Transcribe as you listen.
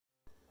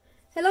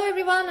Hello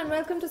everyone and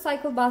welcome to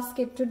Cycle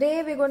Basket.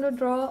 Today we're going to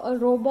draw a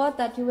robot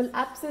that you will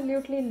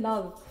absolutely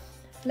love.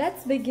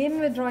 Let's begin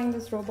with drawing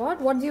this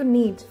robot. What do you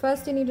need?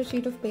 First you need a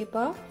sheet of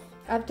paper.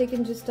 I've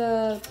taken just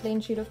a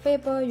plain sheet of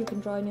paper. You can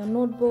draw in your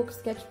notebook,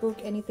 sketchbook,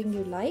 anything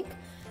you like.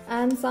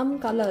 And some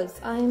colors.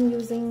 I am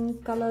using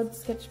colored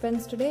sketch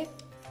pens today.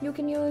 You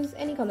can use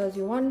any colors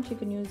you want. You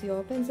can use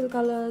your pencil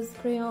colors,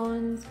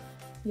 crayons,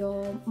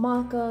 your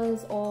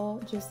markers,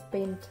 or just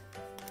paint.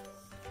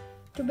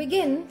 To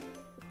begin,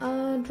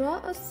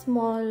 draw a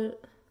small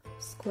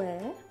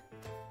square.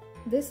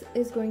 This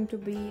is going to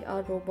be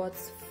our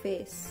robot's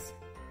face.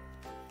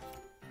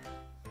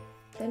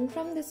 Then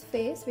from this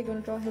face we're going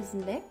to draw his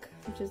neck,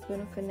 which is going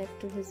to connect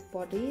to his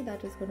body.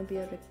 That is going to be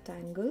a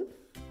rectangle.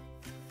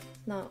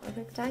 Now a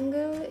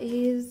rectangle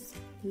is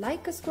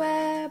like a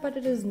square, but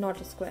it is not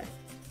a square,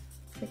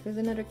 because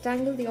in a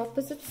rectangle the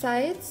opposite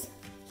sides,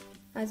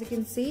 as you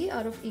can see,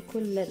 are of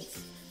equal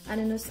length, and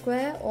in a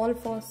square all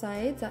four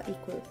sides are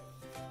equal.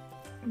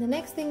 The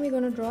next thing we're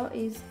going to draw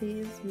is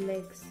his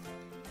legs.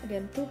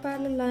 Again, two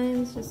parallel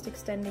lines just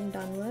extending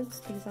downwards.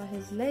 These are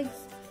his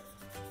legs.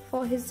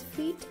 For his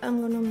feet, I'm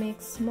going to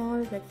make small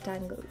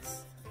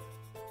rectangles.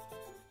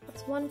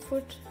 That's one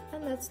foot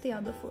and that's the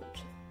other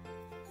foot.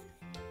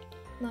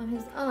 Now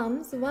his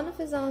arms, one of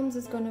his arms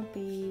is going to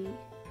be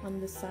on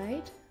this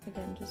side.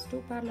 Again, just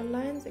two parallel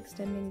lines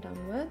extending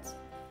downwards.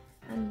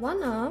 And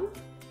one arm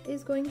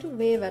is going to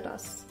wave at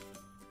us.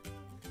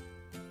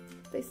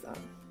 This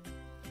arm.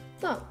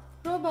 Now,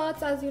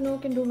 robots, as you know,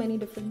 can do many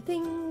different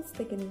things.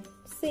 They can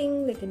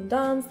sing, they can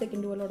dance, they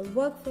can do a lot of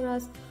work for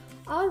us.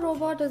 Our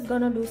robot is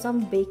gonna do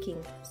some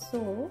baking.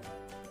 So,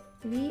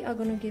 we are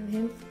gonna give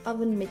him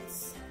oven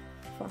mitts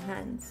for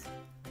hands.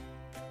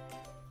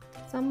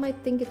 Some might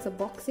think it's a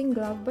boxing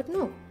glove, but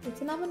no,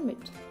 it's an oven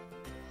mitt.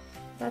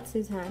 That's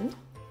his hand.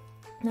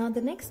 Now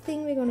the next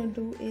thing we're gonna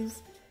do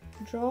is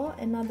draw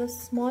another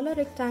smaller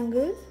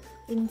rectangle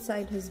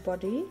inside his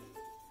body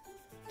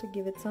to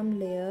give it some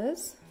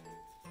layers.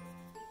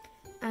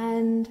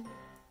 And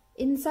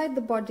inside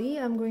the body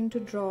I'm going to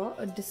draw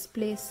a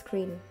display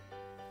screen.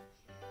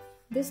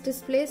 This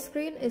display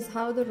screen is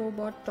how the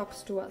robot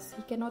talks to us.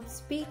 He cannot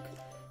speak,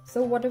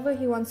 so whatever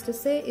he wants to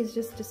say is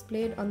just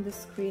displayed on this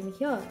screen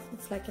here.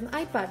 It's like an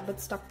iPad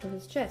but stuck to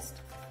his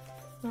chest.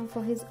 Now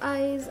for his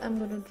eyes I'm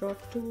going to draw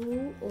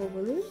two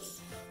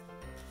ovals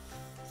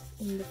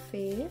in the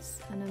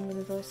face, and I'm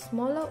going to draw a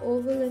smaller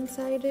oval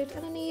inside it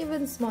and an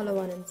even smaller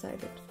one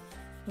inside it.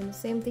 And the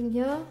same thing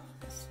here,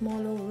 a small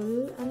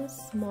oval and a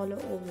smaller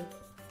oval.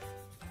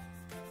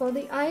 For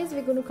the eyes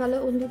we're going to color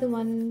only the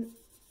one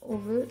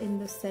oval in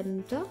the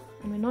center,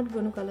 and we're not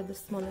going to color the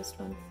smallest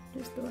one,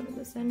 just the one in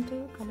the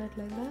center. Color it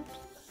like that.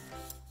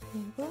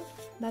 There you go.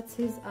 That's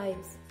his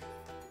eyes.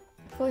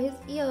 For his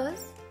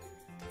ears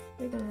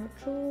we're going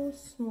to draw two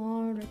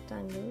small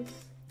rectangles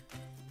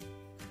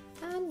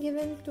and give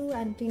him two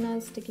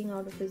antennas sticking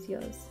out of his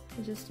ears.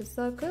 Just a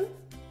circle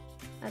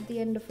at the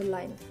end of a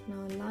line.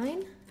 Now a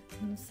line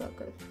and a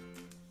circle.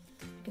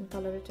 You can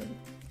color it in.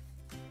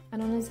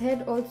 And on his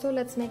head also,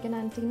 let's make an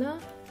antenna.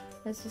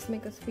 Let's just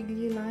make a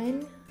squiggly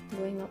line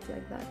going up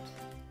like that.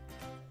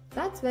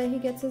 That's where he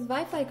gets his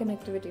Wi-Fi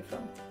connectivity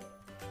from.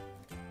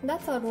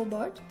 That's our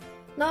robot.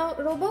 Now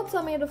robots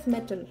are made of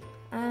metal,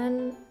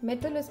 and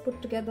metal is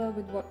put together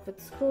with what? With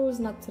screws,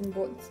 nuts and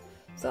bolts.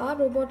 So our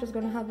robot is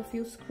going to have a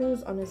few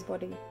screws on his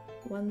body.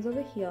 One's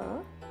over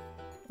here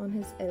on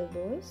his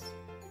elbows,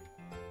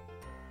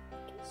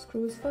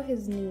 screws for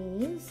his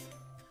knees,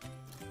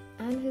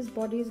 and his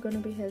body is going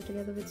to be held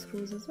together with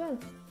screws as well.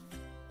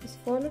 Just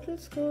four little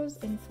screws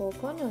in four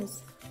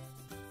corners.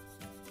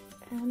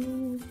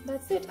 And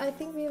that's it. I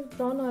think we have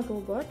drawn our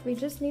robot. We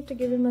just need to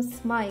give him a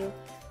smile.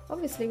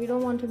 Obviously we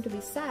don't want him to be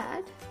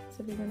sad,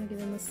 so we're going to give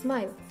him a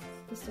smile.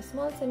 Just a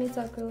small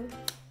semicircle,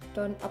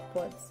 turn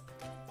upwards.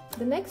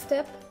 The next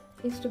step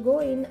is to go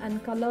in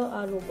and color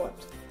our robot.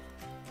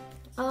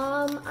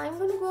 I'm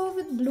going to go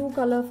with blue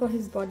color for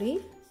his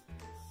body.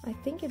 I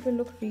think it will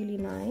look really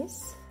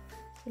nice.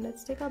 So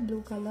let's take our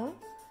blue color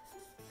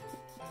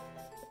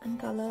and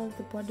color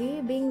the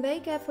body, being very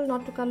careful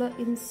not to color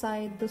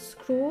inside the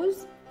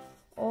screws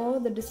or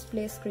the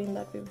display screen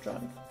that we've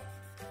drawn.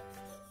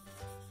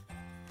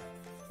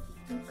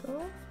 There we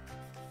go.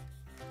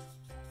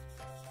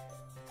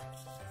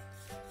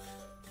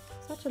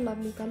 Such a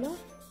lovely color.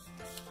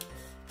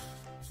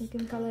 You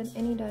can color in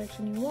any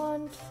direction you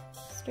want,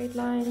 straight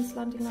lines,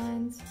 slanting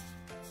lines,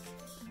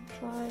 and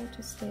try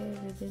to stay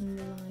within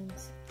the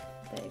lines.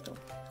 There you go.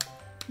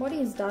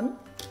 Body is done.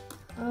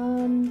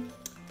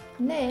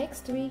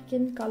 Next we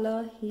can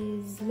color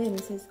his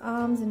limbs, his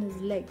arms and his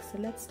legs. So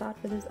let's start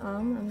with his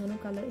arm. I'm going to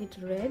color it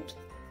red.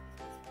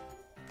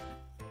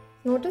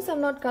 Notice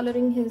I'm not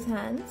coloring his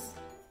hands,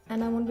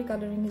 and I won't be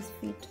coloring his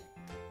feet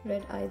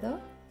red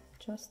either,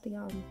 just the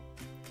arm.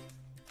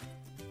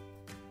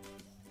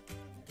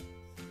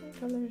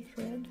 Color it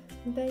red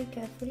very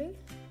carefully.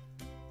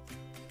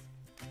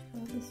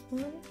 Color this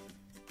one.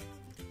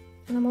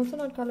 And I'm also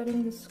not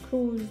coloring the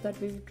screws that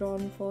we've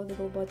drawn for the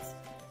robot's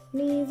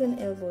knees and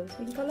elbows.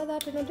 We'll color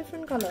that in a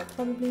different color,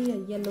 probably a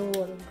yellow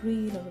or a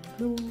green or a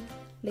blue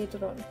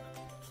later on.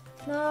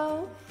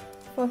 Now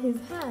for his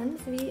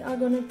hands, we are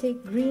going to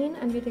take green,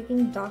 and we're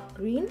taking dark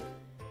green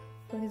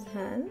for his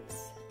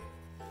hands.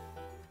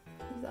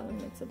 That one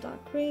makes a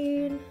dark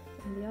green,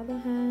 and the other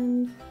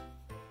hand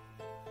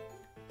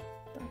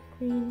dark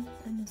green,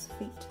 and his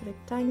feet,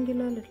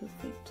 rectangular little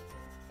feet,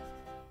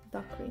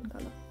 dark green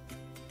color.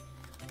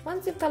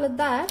 Once you've colored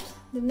that,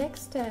 the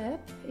next step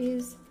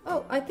is,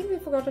 oh, I think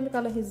we've forgotten to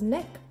color his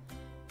neck.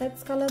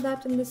 Let's color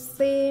that in the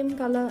same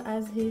color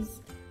as his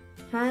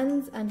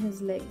hands and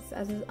his legs,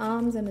 as his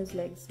arms and his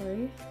legs,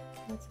 sorry.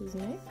 That's his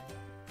neck,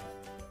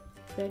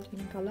 red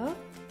in color,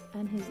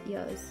 and his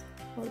ears,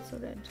 also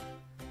red.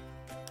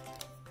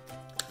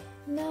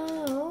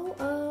 Now,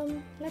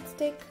 let's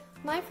take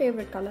my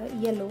favorite color,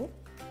 yellow,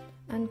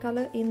 and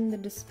color in the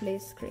display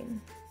screen.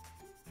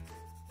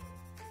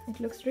 It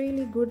looks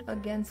really good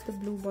against the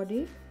blue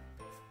body.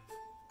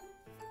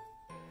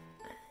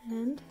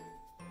 And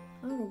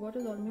our robot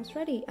is almost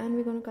ready, and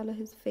we're going to color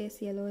his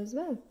face yellow as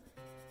well.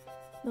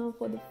 Now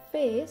for the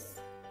face,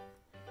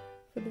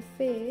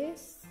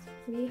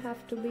 we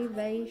have to be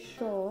very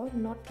sure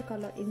not to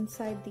color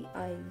inside the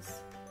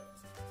eyes.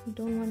 We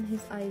don't want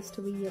his eyes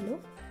to be yellow,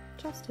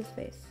 just his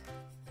face.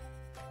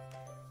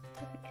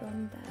 So we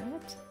drawn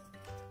that,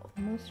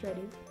 almost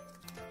ready.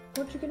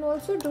 What you can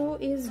also do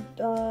is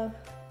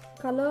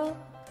color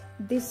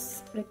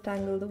this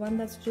rectangle, the one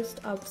that's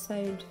just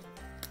outside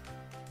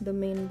the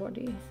main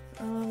body.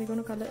 We're going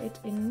to color it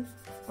in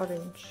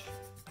orange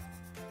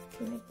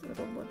to make the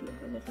robot look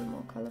a little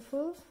more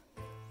colorful.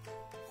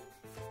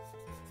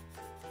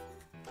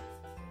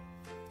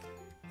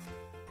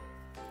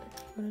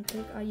 We're going to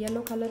take our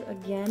yellow color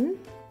again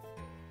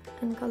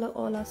and color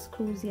all our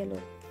screws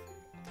yellow.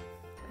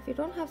 If you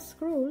don't have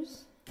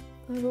screws,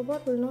 our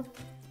robot will not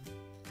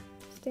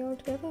stay all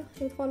together,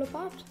 he'll fall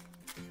apart.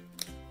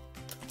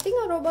 I think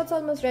our robot's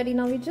almost ready.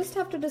 Now we just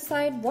have to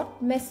decide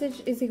what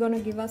message is he going to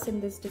give us in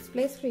this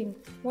display screen.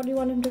 What do you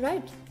want him to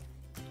write?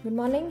 Good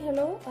morning,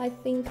 hello. I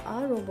think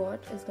our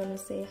robot is going to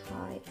say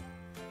hi.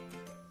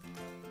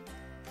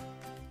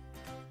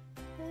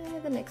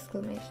 With an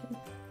exclamation.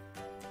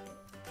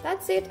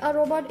 That's it, our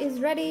robot is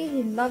ready.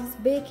 He loves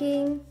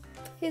baking.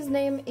 His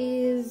name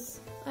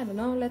is, I don't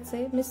know, let's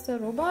say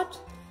Mr. Robot.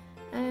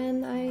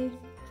 And I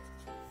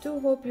do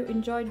hope you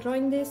enjoyed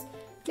drawing this.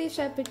 Please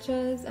share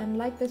pictures and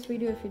like this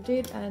video if you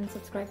did, and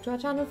subscribe to our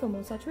channel for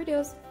more such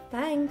videos.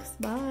 Thanks,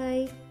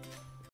 bye.